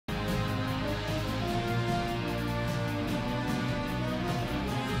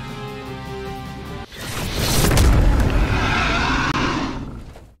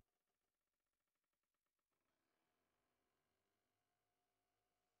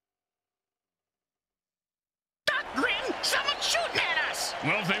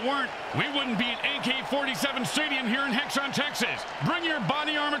Well, if they weren't, we wouldn't be at AK-47 Stadium here in Hexxon, Texas. Bring your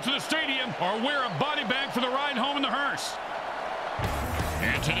body armor to the stadium or wear a body bag for the ride home in the hearse.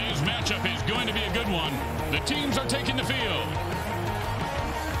 And today's matchup is going to be a good one. The teams are taking the field.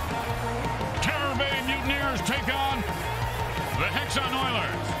 Terror Bay Mutineers take on the Hexxon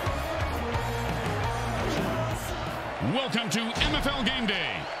Oilers. Welcome to MFL Game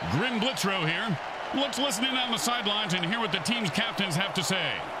Day. Grim Blitzrow here. Let's listen in on the sidelines and hear what the team's captains have to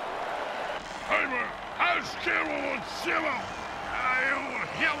say.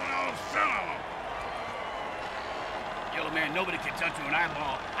 Yo, man, nobody can touch you an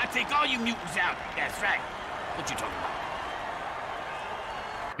eyeball. I take all you mutants out. That's right. What you talking about?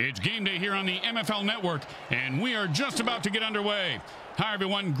 It's game day here on the MFL Network, and we are just about to get underway. Hi,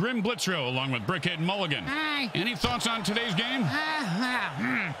 everyone. Grim Blitzrow, along with Brickhead Mulligan. Hi. Any thoughts on today's game?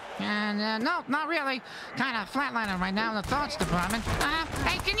 No, not really. Kind of flatlining right now in the thoughts department.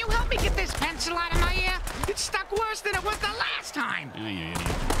 Hey, can you help me get this pencil out of my ear? It's stuck worse than it was the last time. Yeah, you idiot.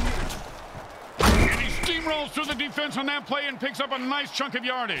 And he steamrolls through the defense on that play and picks up a nice chunk of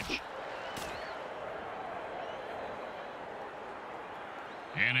yardage.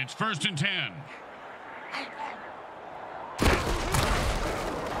 And it's 1st and 10.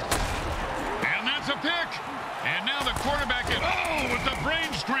 And that's a pick. And now the quarterback is, with the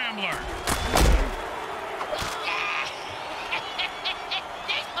brain scrambler.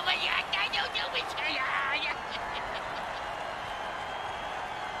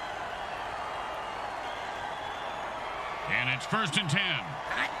 And it's 1st and 10.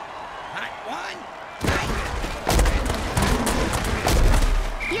 Hot one.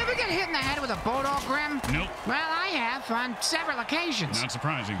 You ever get hit in the head with a bulldog, Grim? Nope. Well, I have on several occasions. Not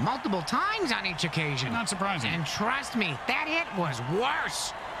surprising. Multiple times on each occasion. Not surprising. And trust me, that hit was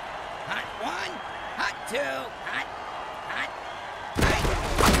worse. Hot one. Hot two. Hot.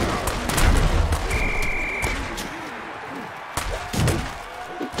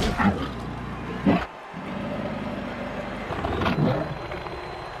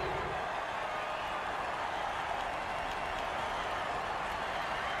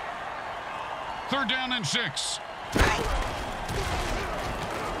 Third down and 6.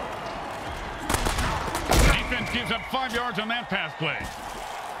 Defense gives up 5 yards on that pass play.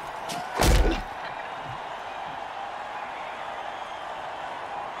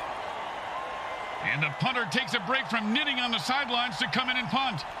 And the punter takes a break from knitting on the sidelines to come in and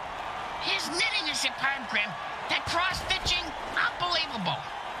punt. His knitting is superb, Grim. That cross-stitching, unbelievable.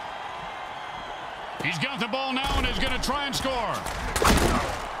 He's got the ball now and is going to try and score.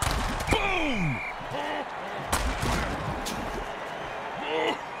 Boom!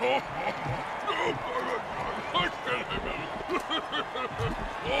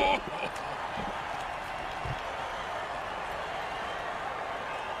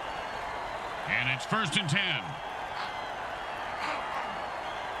 And it's 1st and 10.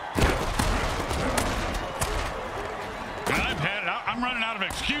 I've had it. I'm running out of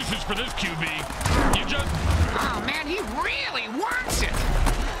excuses for this QB. You just... Oh, man, he really wants it.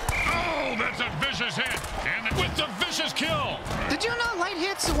 Oh, that's a vicious hit. And with the vicious kill. Did you know light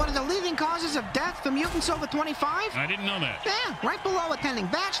hits are one of the leading causes of death for mutants over 25? I didn't know that. Yeah, right below attending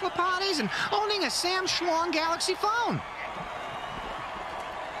bachelor parties and owning a Sam Schlong Galaxy phone.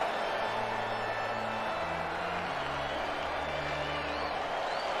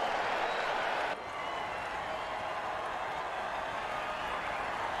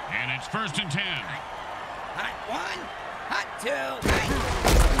 And it's 1st and 10. Hot one. Hot two.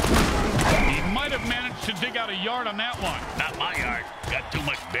 He might have managed to dig out a yard on that one. Not my yard. Got too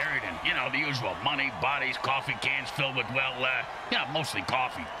much buried in, the usual money, bodies, coffee cans filled with, mostly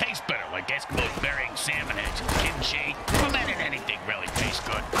coffee. Tastes better, like Eskimos burying salmon heads, kimchi. Well, that ain't anything really tastes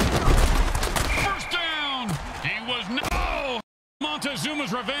good. First down. He was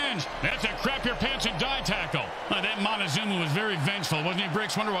Montezuma's revenge. That's a crap your pants and die tackle. That Montezuma was very vengeful, wasn't he,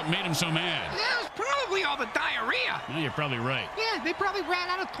 Bricks? Wonder what made him so mad. Yeah, it was probably all the diarrhea. Yeah, you're probably right. Yeah, they probably ran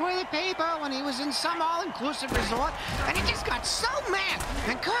out of toilet paper when he was in some all-inclusive resort, and he just got so mad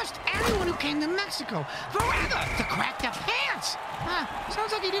and cursed anyone who came to Mexico forever to crack their pants.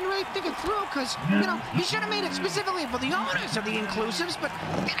 Sounds like he didn't really think it through, because, he should have made it specifically for the owners of the inclusives, but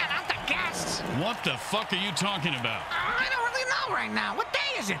not the guests. What the fuck are you talking about? I don't really know right now. What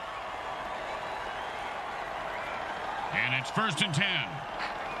day is it? And it's 1st and 10.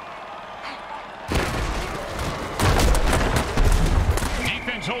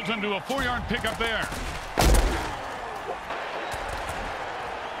 Defense holds him to a 4-yard pickup there.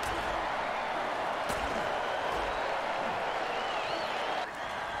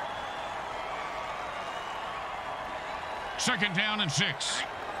 Second down and 6.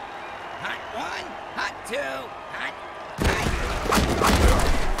 Hot one, hot two, hot.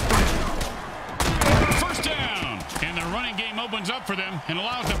 First down. And the running game opens up for them and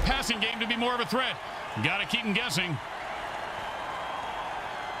allows the passing game to be more of a threat. Got to keep them guessing.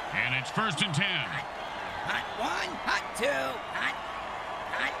 And it's first and 10. Hot one, hot two, hot.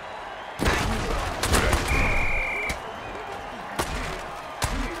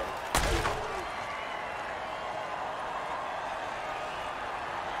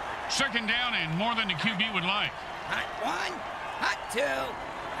 Second down and more than the QB would like. Hot one, hot two,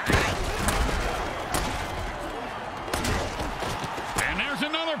 hot. And there's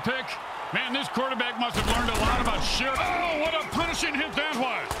another pick. Man, this quarterback must have learned a lot about shit. Oh, what a punishing hit that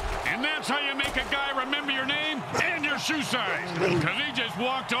was. And that's how you make a guy remember your name and your shoe size. Because he just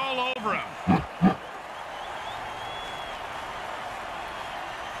walked all over him.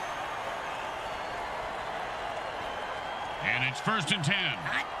 And it's first and 10.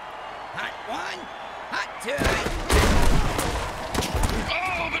 Hot one, hot two.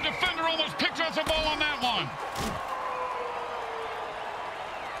 Oh, the defender almost picked off the ball on that one.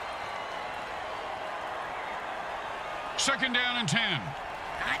 Second down and 10.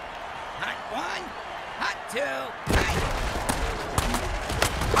 Hot one, hot two, hot.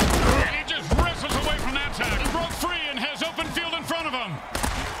 And he just wrestles away from that tackle. He broke free and has open field in front of him.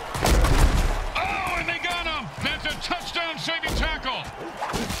 Oh, and they got him. That's a touchdown-saving tackle.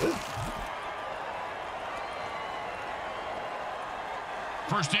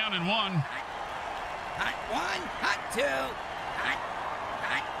 First down and 1. Hot one, hot two, hot,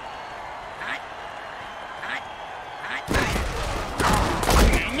 hot, hot, hot, hot, hot.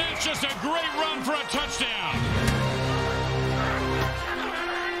 And that's just a great run for a touchdown.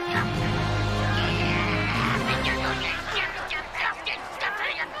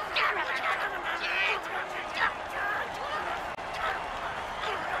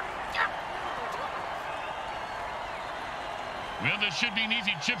 Well, this should be an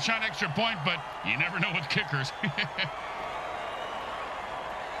easy chip shot extra point, but you never know with kickers.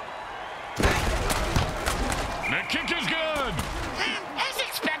 The kick is good. As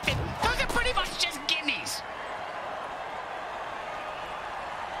expected, those are pretty much just gimmies.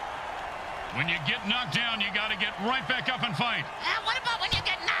 When you get knocked down, you got to get right back up and fight. What about when you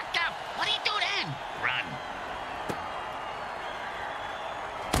get knocked up? What do you do then? Run.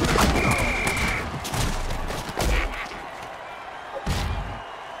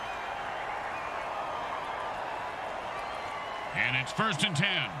 And it's first and 10.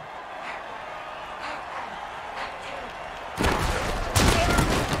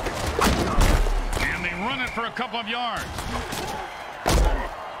 And they run it for a couple of yards.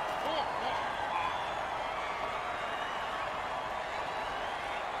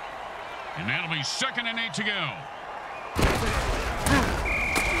 And that'll be 2nd and 8 to go.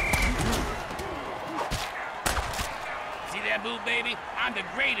 See that move, baby? I'm the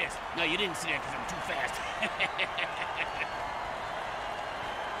greatest. No, you didn't see that because I'm too fast.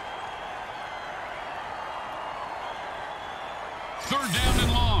 Third down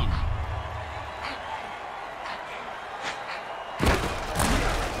and long.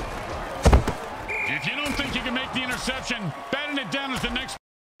 If you don't think you can make the interception, batting it down is the next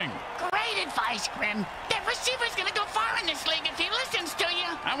thing. Great advice, Grim. That receiver's gonna go far in this league if he listens to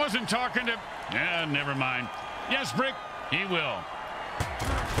you. I wasn't talking to... Yeah, never mind. Yes, Brick, he will.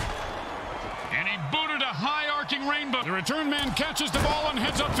 And he booted a high-arcing rainbow. The return man catches the ball and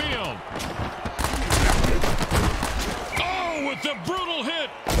heads upfield. Oh, with the brutal hit.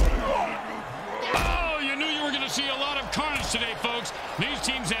 Oh, you knew you were going to see a lot of carnage today, folks. These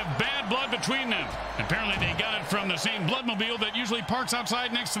teams have bad blood between them. Apparently, they got it from the same bloodmobile that usually parks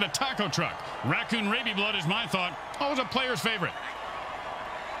outside next to the taco truck. Raccoon rabies blood is my thought. Always a player's favorite.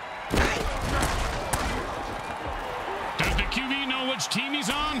 Does the QB know which team he's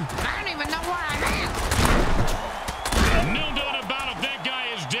on? I don't even know where I am. No doubt about it, that guy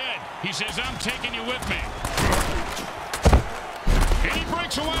is dead. He says, I'm taking you with me. And he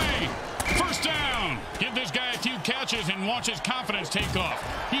breaks away. First down. Give this guy a few catches and watch his confidence take off.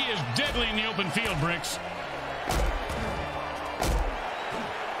 He is deadly in the open field, Bricks.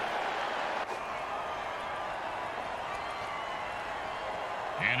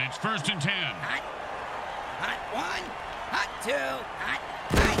 And it's first and 10. Hot one, hot two, hot.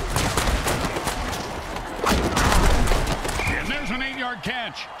 And there's an 8-yard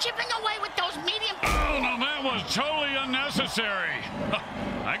catch. Chipping away with those medium... Oh, no, that was totally unnecessary.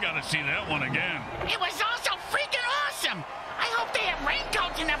 I got to see that one again. It was also freaking awesome. I hope they have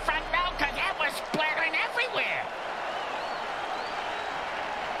raincoats in the front row because that was splattering everywhere.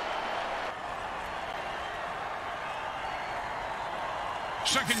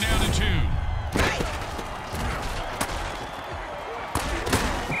 Second down and 2.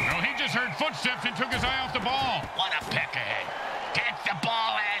 No, he just heard footsteps and took his eye off the ball. What a peck ahead. Get the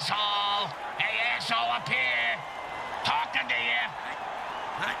ball, asshole. Hey, asshole up here. Talking to you.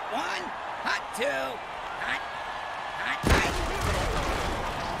 Hot one, hot two, hot.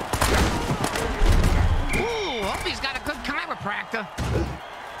 Ooh, hope he's got a good chiropractor.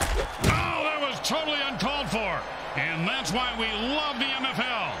 Oh, that was totally uncalled for. And that's why we love the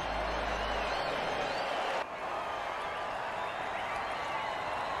MFL.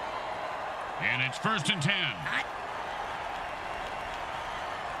 And it's 1st and 10.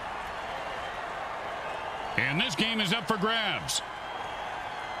 And this game is up for grabs.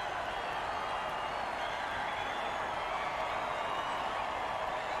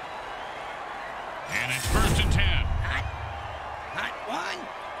 And it's 1st and 10. Hot one,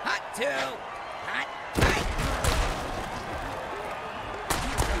 hot two, hot.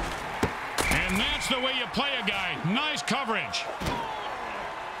 And that's the way you play a guy. Nice coverage.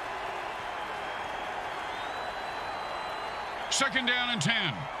 Second down and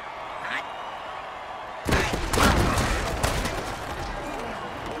 10.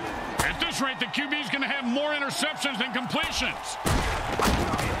 At this rate, the QB's going to have more interceptions than completions.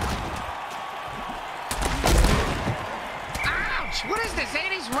 Ouch! What is this,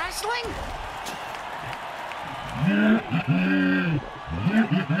 80s wrestling?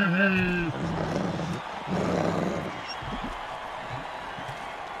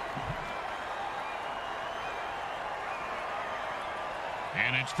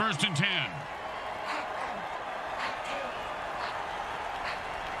 And it's 1st and 10.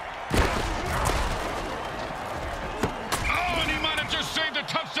 Oh, and he might have just saved a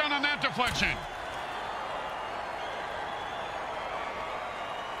touchdown on that deflection.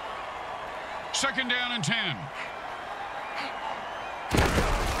 Second down and 10.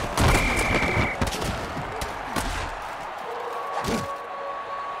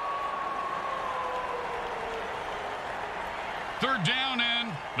 Third down,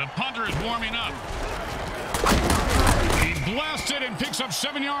 and the punter is warming up. He blasts it and picks up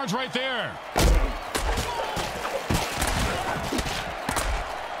 7 yards right there.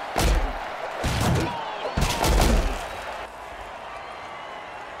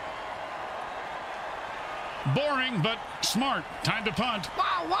 Boring, but smart. Time to punt.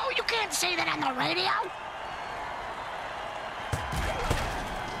 Whoa, you can't say that on the radio.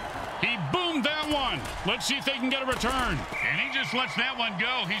 He boomed that one. Let's see if they can get a return. And he just lets that one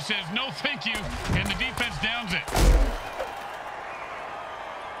go. He says, no, thank you, and the defense downs it.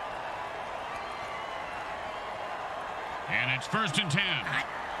 And it's 1st and 10.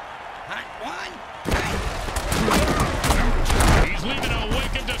 Hot one. He's leaving a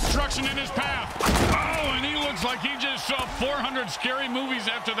wake of destruction in his path. Oh, and he looks like he just saw 400 scary movies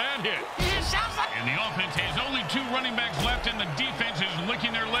after that hit. It sounds like... And the offense has only 2 running backs left, and the defense is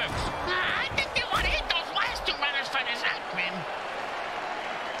licking their lips. I think they want to hit those last 2 runners for this hot grim.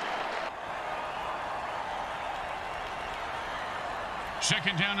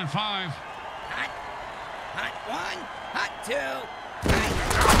 Second down and 5. Hot one, hot two.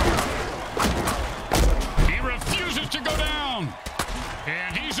 He refuses to go down.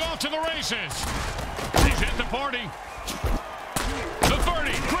 And he's off to the races. He's hit the 40. The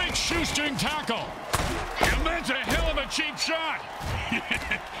 30. Great shoestring tackle. And that's a hell of a cheap shot.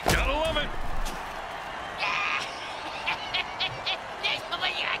 Gotta love it.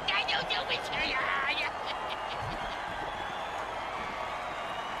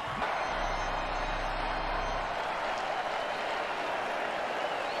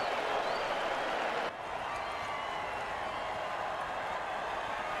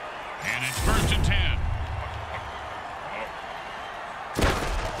 And it's 1st and 10.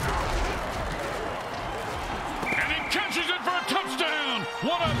 And he catches it for a touchdown.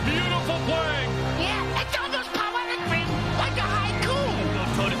 What a beautiful play. Yeah, it's almost poetic, Green. Like a haiku. Go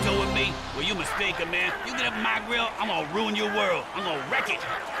toe-to-toe with me? Well, you mistaken, man. You get up my grill, I'm gonna ruin your world. I'm gonna wreck it.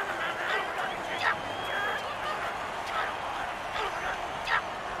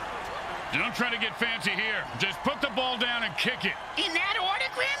 Don't try to get fancy here. Just put the ball down and kick it. In that order,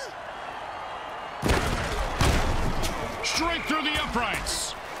 Grim? Straight through the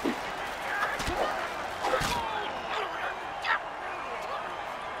uprights.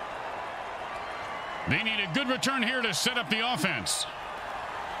 They need a good return here to set up the offense.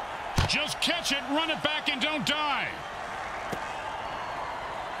 Just catch it, run it back, and don't die.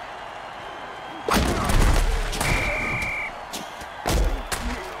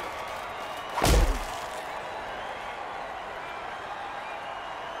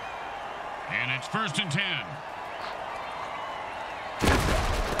 And it's 1st and 10.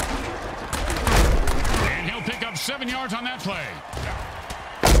 He'll pick up 7 yards on that play.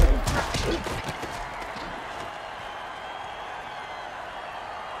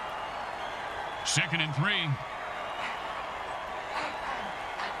 Second and 3.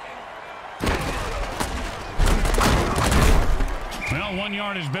 Well, 1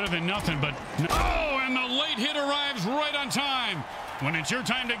 yard is better than nothing, but... Oh, and the late hit arrives right on time. When it's your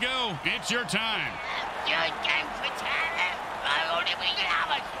time to go, it's your time.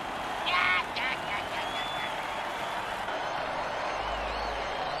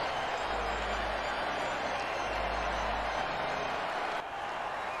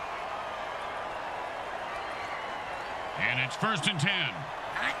 And it's first and 10.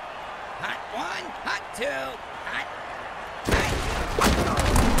 Hot, hot 1, hot 2, hot.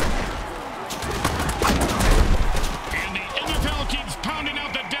 And the MFL keeps pounding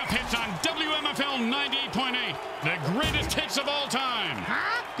out the death hits on WMFL 98.8. The greatest hits of all time.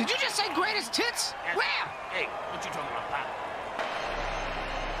 Huh? Did you just say greatest hits? Yes. Where? Hey, what you talking about, Pop?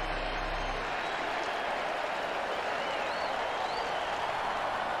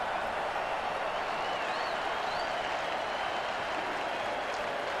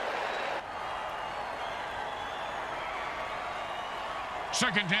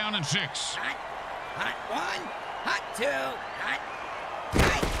 Second down and 6. Hot, hot 1, hot 2, hot.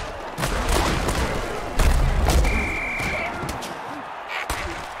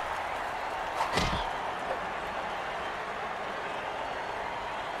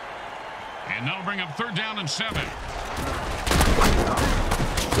 And that'll bring up third down and 7.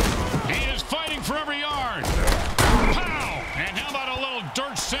 He is fighting for every yard. Pow! And how about a little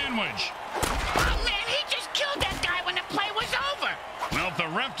dirt sandwich? Oh, man, he just killed that guy when the play was over. Well, if the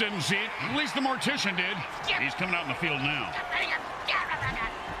ref didn't see it, at least the mortician did. He's coming out in the field now.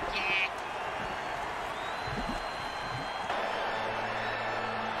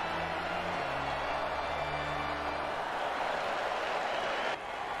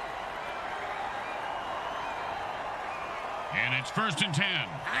 And it's first and 10.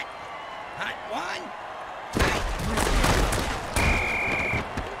 Hot, hot 1.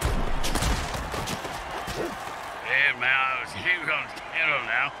 Hey, man, he's going to handle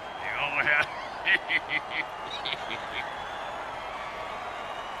now. You know,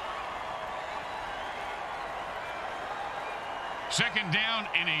 Second down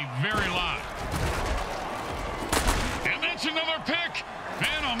and a very lot. And that's another pick.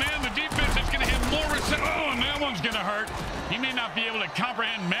 Man, oh man, the defense is going to hit more receptions. Oh, and that one's going to hurt. He may not be able to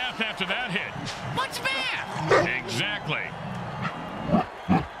comprehend math after that hit. What's math? Exactly.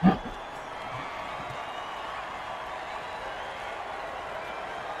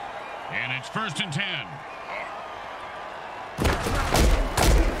 And it's first and 10.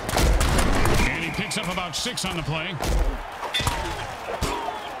 And he picks up about 6 on the play.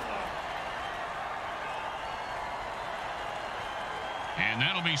 And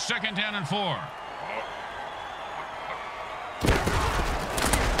that'll be second down and 4.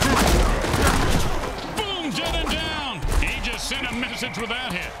 Boom, dead and down. He just sent a message with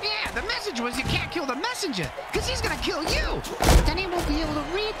that hit. Yeah, the message was you can't kill the messenger, because he's going to kill you. But then he won't be able to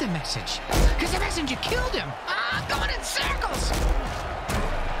read the message, because the messenger killed him. Ah, going in circles.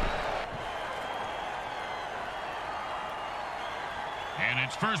 And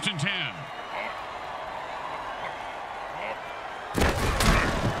it's first and 10.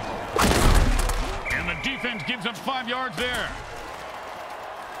 And the defense gives up 5 yards there.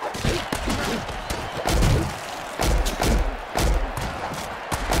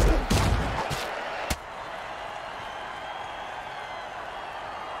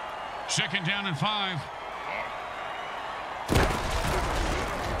 Second down and 5.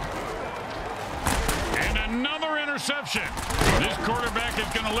 And another interception. This quarterback is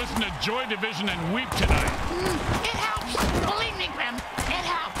going to listen to Joy Division and weep tonight. It helps. Believe me, Grim. It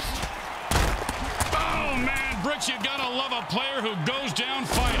helps. Oh, man, Brooks, you got to love a player who goes down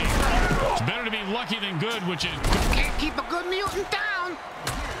fighting. It's better to be lucky than good, which is... Can't keep a good mutant down.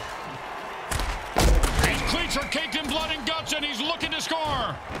 His cleats are caked in blood and guts, and he's looking to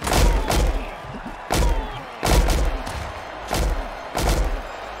score.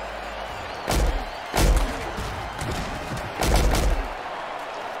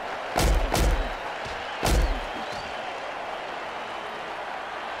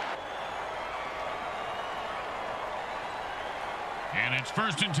 And it's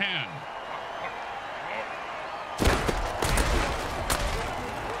first and 10.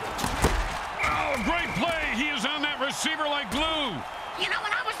 Oh, great play. He is on that receiver like glue. You know,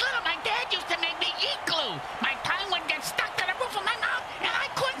 when I was little, my dad used to make me eat glue. My tongue would get stuck to the roof of my mouth, and I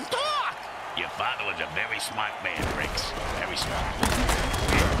couldn't talk. Your father was a very smart man, Briggs. Very smart.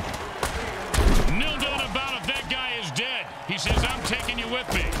 Nil down to about if that guy is dead? He says, I'm taking you with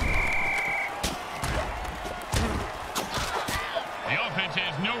me. The offense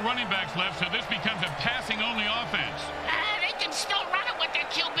has no running backs left, so this becomes a passing-only offense. They can still run it with their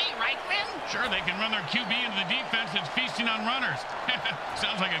QB, right, Grim? Sure, they can run their QB into the defense that's feasting on runners.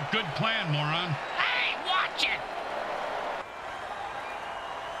 Sounds like a good plan, moron. Hey, watch it!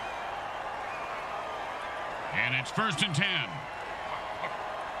 And it's 1st and 10.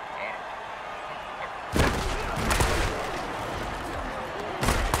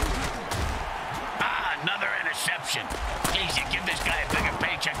 Another interception. Geez, you give this guy a bigger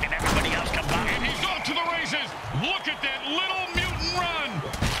paycheck than everybody else combined. And he's off to the races. Look at that little mutant run.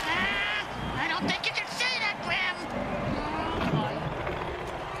 I don't think you can say that, Grim.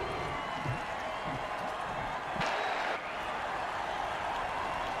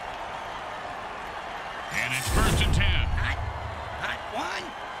 And it's 1st and 10. Hot one,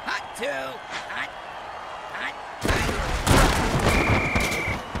 hot two, hot.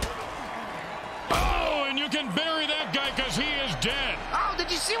 Oh, and you can bury that guy because he is dead. Oh, did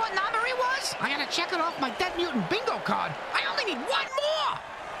you see what number he was? I gotta check it off my Dead Mutant bingo card. I only need one more.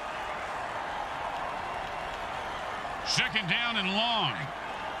 2nd down and long.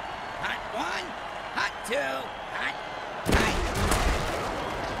 Hot one, hot two, hot.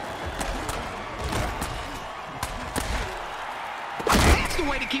 That's the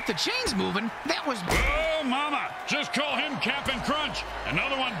way to keep the chains moving. That was... Oh, mama. Just call him Captain Crunch.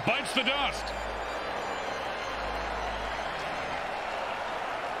 Another one bites the dust.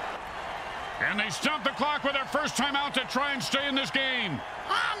 And they stop the clock with their first time out to try and stay in this game.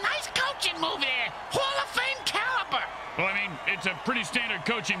 Oh, nice coaching move there. Hall of Fame caliber. Well, I mean, it's a pretty standard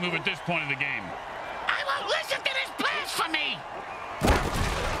coaching move at this point of the game. I won't listen to this blasphemy.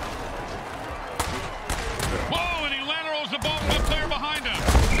 Whoa, and he laterals the ball to the player behind him.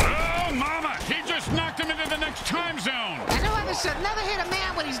 Oh, mama. He just knocked him into the next time zone. And whoever said never hit a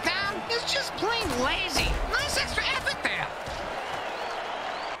man when he's down is just plain lazy. Nice extra effort there.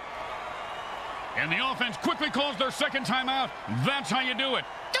 And the offense quickly calls their 2nd timeout. That's how you do it.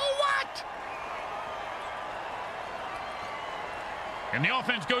 Do what? And the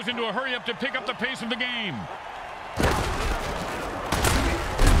offense goes into a hurry-up to pick up the pace of the game.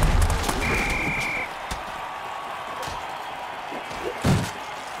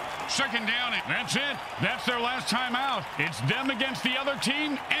 Second down, and that's it. That's their last time out. It's them against the other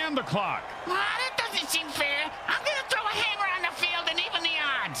team and the clock. That doesn't seem fair. I'm going to throw a hanger on the field and even the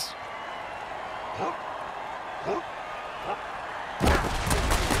odds.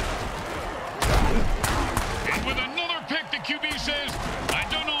 And with another pick, the QB says, I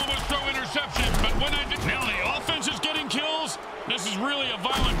don't always throw interceptions, but when I do... Now the offense is getting kills. This is really a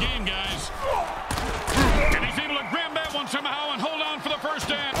violent game, guys. And he's able to grab that one somehow and hold on for the first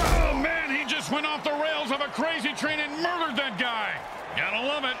down. Oh, man, he just went off the rails of a crazy train and murdered that guy. Gotta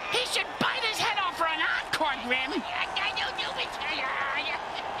love it. He should bite his head off for an encore, Grim.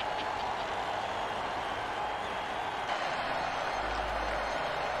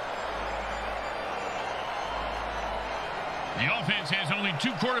 The offense has only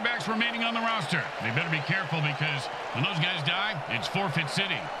 2 quarterbacks remaining on the roster. They better be careful because when those guys die, it's forfeit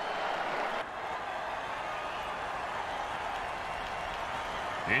city.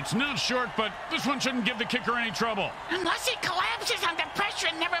 It's not short, but this one shouldn't give the kicker any trouble. Unless he collapses under pressure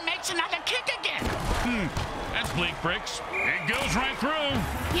and never makes another kick again. That's bleak bricks. It goes right through.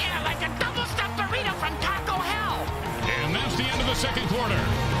 Yeah, like a double-stuffed burrito from Taco Hell. And that's the end of the 2nd quarter.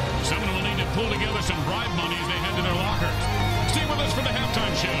 Someone will need to pull together some bribe money as they head to their lockers. Stay with us for the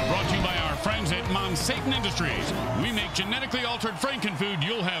halftime show, brought to you by our friends at Monsatan Industries. We make genetically altered frankenfood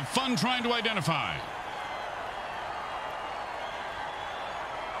you'll have fun trying to identify.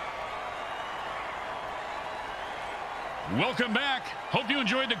 Welcome back. Hope you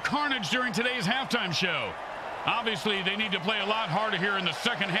enjoyed the carnage during today's halftime show. Obviously, they need to play a lot harder here in the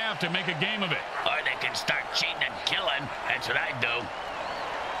 2nd half to make a game of it. Or they can start cheating and killing. That's what I do.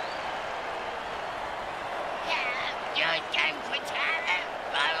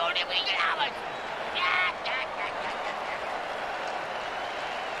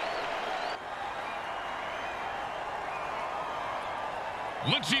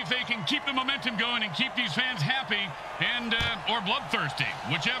 Let's see if they can keep the momentum going and keep these fans happy and or bloodthirsty,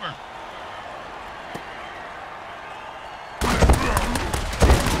 whichever.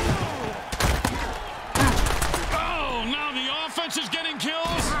 Oh, now the offense is getting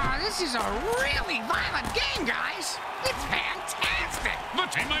kills. This is a really violent game, guys. It's fantastic.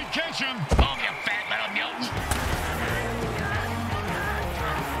 But they might catch him. Oh, you fat little mutant.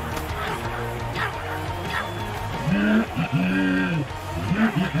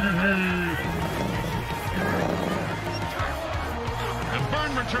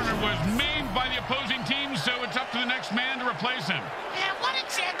 was maimed by the opposing team, so it's up to the next man to replace him. Yeah, what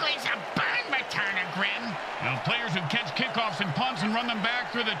exactly is a burn returner, Grim? Now, players who catch kickoffs and punts and run them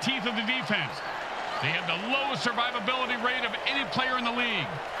back through the teeth of the defense. They have the lowest survivability rate of any player in the league.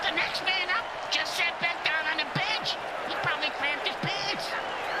 The next man up just sat back down on the bench. He probably cramped his pants.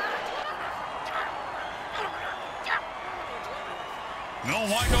 No,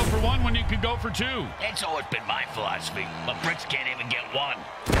 why go for one when you could go for two? It's always been my philosophy, but Bricks can't even get one.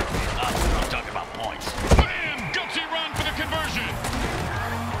 I'm talking about points. Bam! Gutsy run for the conversion.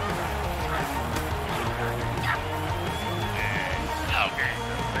 Okay.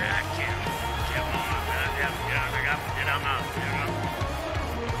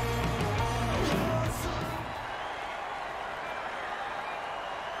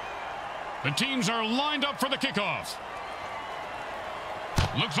 The teams are lined up for the kickoff.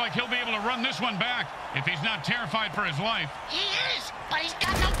 Looks like he'll be able to run this one back if he's not terrified for his life. He is, but he's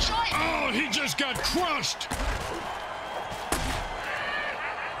got no choice. Oh, he just got crushed.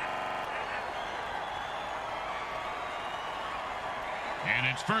 And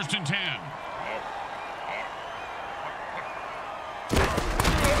it's 1st and 10.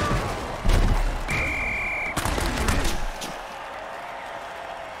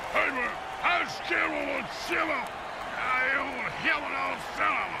 Hey, man, I'm scared of one silver. I own hell and all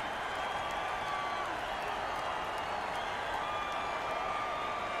son.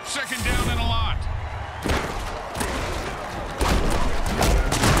 Second down and a lot.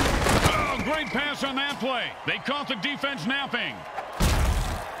 Oh, great pass on that play. They caught the defense napping.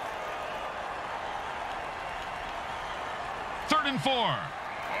 3rd and 4.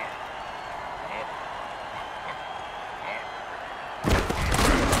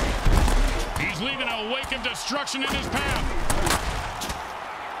 He's leaving a wake of destruction in his path.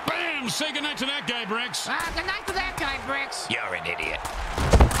 Bam! Say goodnight to that guy, Bricks. Good night to that guy, Bricks. You're an idiot.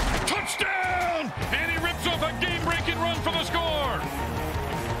 Touchdown! And he rips off a game-breaking run for the score.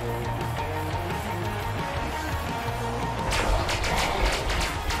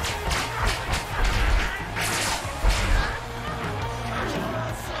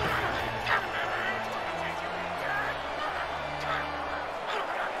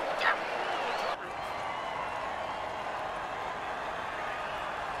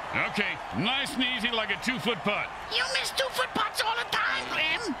 Okay, nice and easy like a 2-foot putt. You miss 2-foot putts all the time,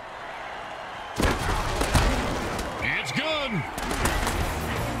 Grim. It's good.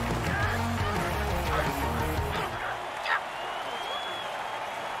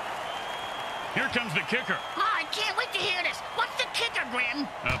 Here comes the kicker. Oh, I can't wait to hear this. What's the kicker, Grim?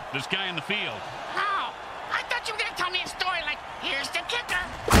 This guy in the field. Oh, I thought you were going to tell me a story like, here's the kicker.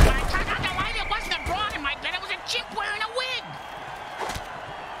 When I turned on the light, it wasn't a broad in my bed. It was a chimp wearing a wig.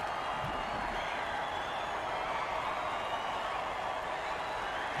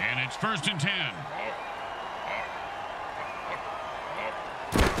 And it's 1st and 10.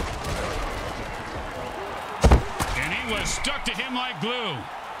 And he was stuck to him like glue.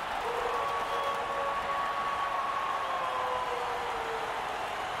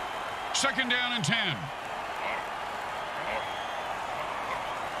 Second down and 10.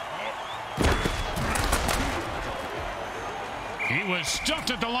 He was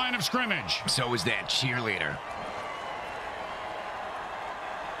stuffed at the line of scrimmage. So was that cheerleader.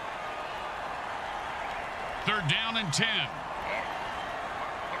 Third down and 10.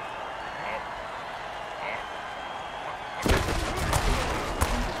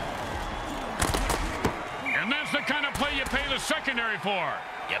 And that's the kind of play you pay the secondary for.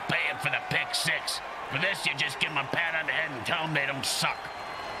 You pay him for the pick six. For this, you just give him a pat on the head and tell him they don't suck.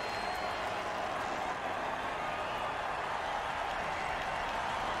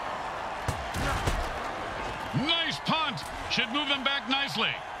 Nice punt. Should move them back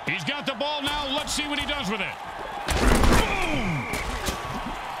nicely. He's got the ball now. Let's see what he does with it. Boom!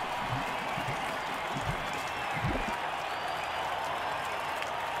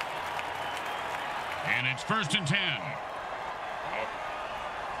 And it's 1st and 10.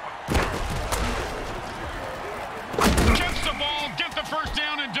 Gets the ball, get the first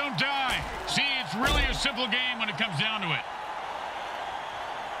down, and don't die. See, it's really a simple game when it comes down to it.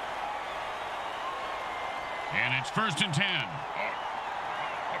 And it's 1st and 10.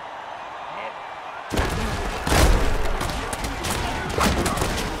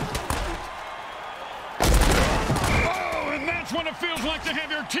 Oh, and that's what it feels like to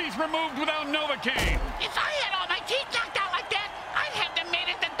have your teeth removed without Novocaine. If I had all my teeth knocked out like that, I'd have them made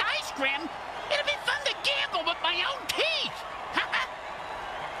into dice, Grim. It'd be fun to gamble with my own teeth.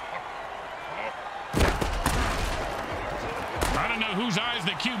 I don't know whose eyes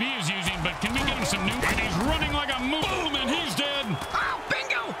the QB is using, but can we get him some new? And he's running like a moose. Boom, and he's dead. Oh,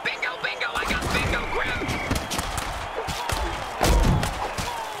 bingo! Bingo!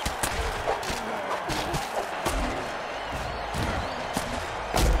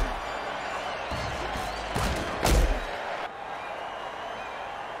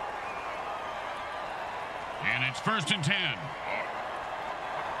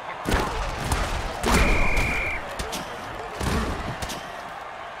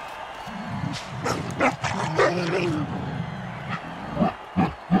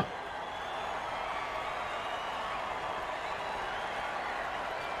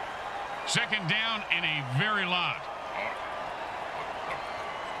 Second down and a very lot.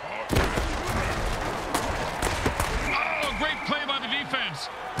 Oh, great play by the defense.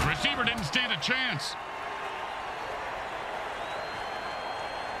 The receiver didn't stand a chance.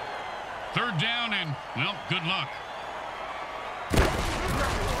 Third down and, well, good luck.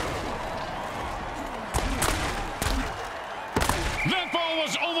 That ball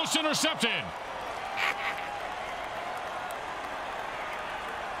was almost intercepted.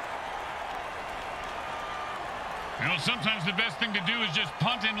 You know, sometimes the best thing to do is just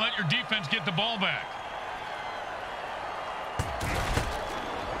punt and let your defense get the ball back.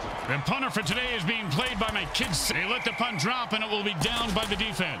 The punter for today is being played by my kids. They let the punt drop, and it will be down by the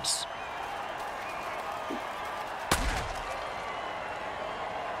defense.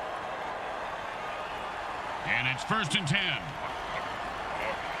 And it's 1st and 10.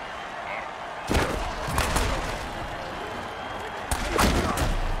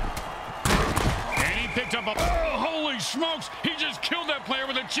 Picked up a... Oh, holy smokes! He just killed that player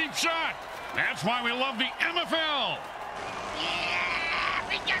with a cheap shot. That's why we love the MFL.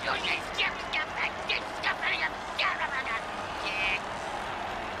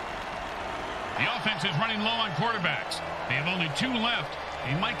 The offense is running low on quarterbacks. They have only 2 left.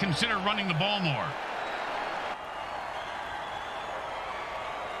 They might consider running the ball more.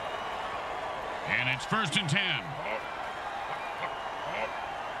 And it's 1st and 10.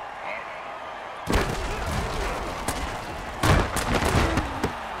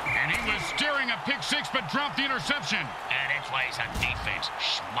 Steering a pick 6, but dropped the interception. And that's why he's on defense,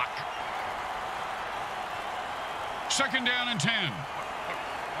 schmuck. 2nd down and 10.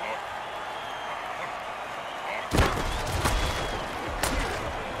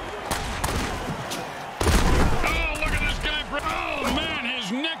 Oh, look at this guy. Oh, man,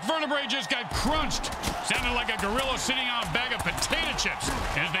 his neck vertebrae just got crunched. Sounded like a gorilla sitting on a bag of potato chips.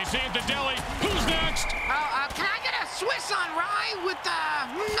 As they say at the deli, who's next? Can I get a Swiss on rye with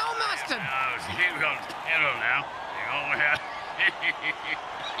no mustard? Here goes Pedro now.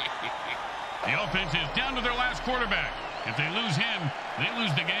 The offense is down to their last quarterback. If they lose him, they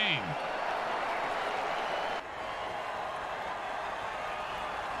lose the game.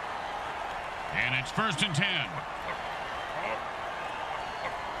 And it's 1st and 10.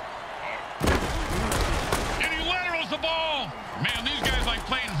 And he laterals the ball. Man, these guys like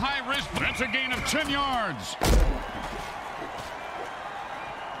playing high risk. That's a gain of 10 yards.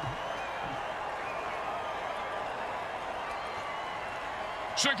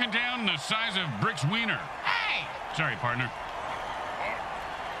 Second down, the size of Brick's wiener. Hey! Sorry, partner.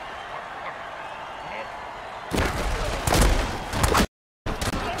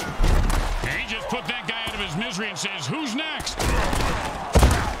 And he just put that guy out of his misery and says, who's next?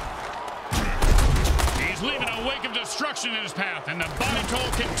 He's leaving a wake of destruction in his path, and the body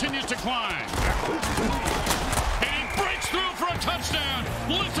toll continues to climb. And he breaks through for a touchdown.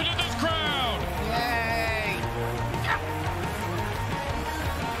 Listen to this crowd. Yay!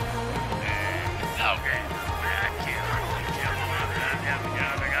 Okay.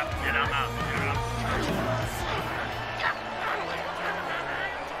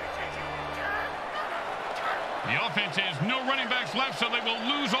 The offense has no running backs left, so they will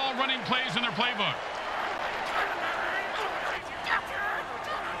lose all running plays in their playbook.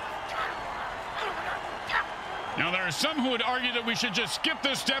 Now, there are some who would argue that we should just skip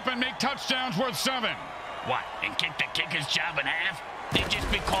this step and make touchdowns worth 7. What, and kick the kicker's job in half? They'd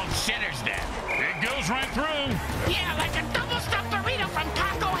just be called sinners then. It goes right through. Yeah, like a double-stuffed burrito from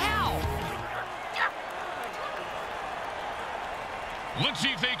Taco Hell. Let's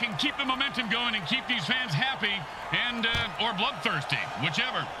see if they can keep the momentum going and keep these fans happy and or bloodthirsty,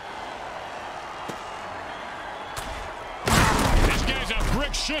 whichever. This guy's a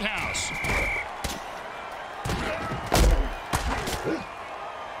brick shithouse.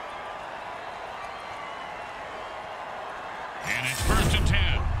 And it's 1st and 10.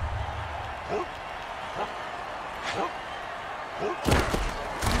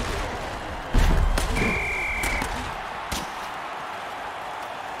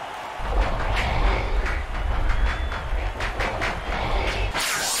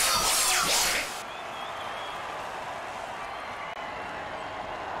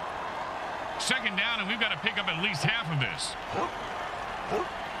 Second down, and we've got to pick up at least half of this.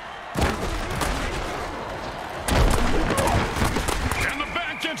 And the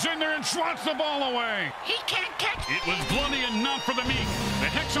back gets in there and swats the ball away. He can't catch. It was bloody and not for the meek. The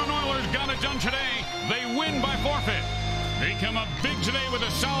Hexxon Oilers got it done today. They win by forfeit. They come up big today with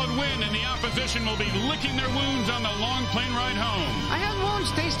a solid win, and the opposition will be licking their wounds on the long plane ride home. I heard wounds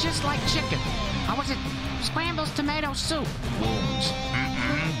taste just like chicken. How was it? Scrambles tomato soup. Wounds.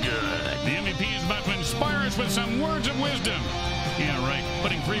 Good. The MVP is about to inspire us with some words of wisdom. Yeah, right.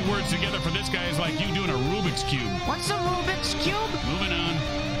 Putting 3 words together for this guy is like you doing a Rubik's Cube. What's a Rubik's Cube? Moving on.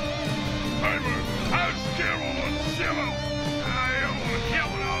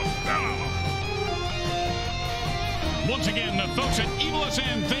 Once again, the folks at Evil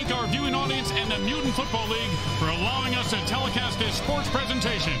SN thank our viewing audience and the Mutant Football League for allowing us to telecast this sports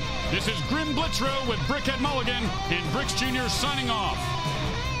presentation. This is Grim Blitzrow with Brickhead Mulligan and Bricks Jr. signing off.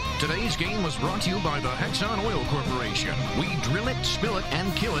 Today's game was brought to you by the Hexxon Oil Corporation. We drill it, spill it,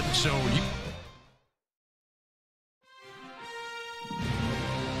 and kill it so you...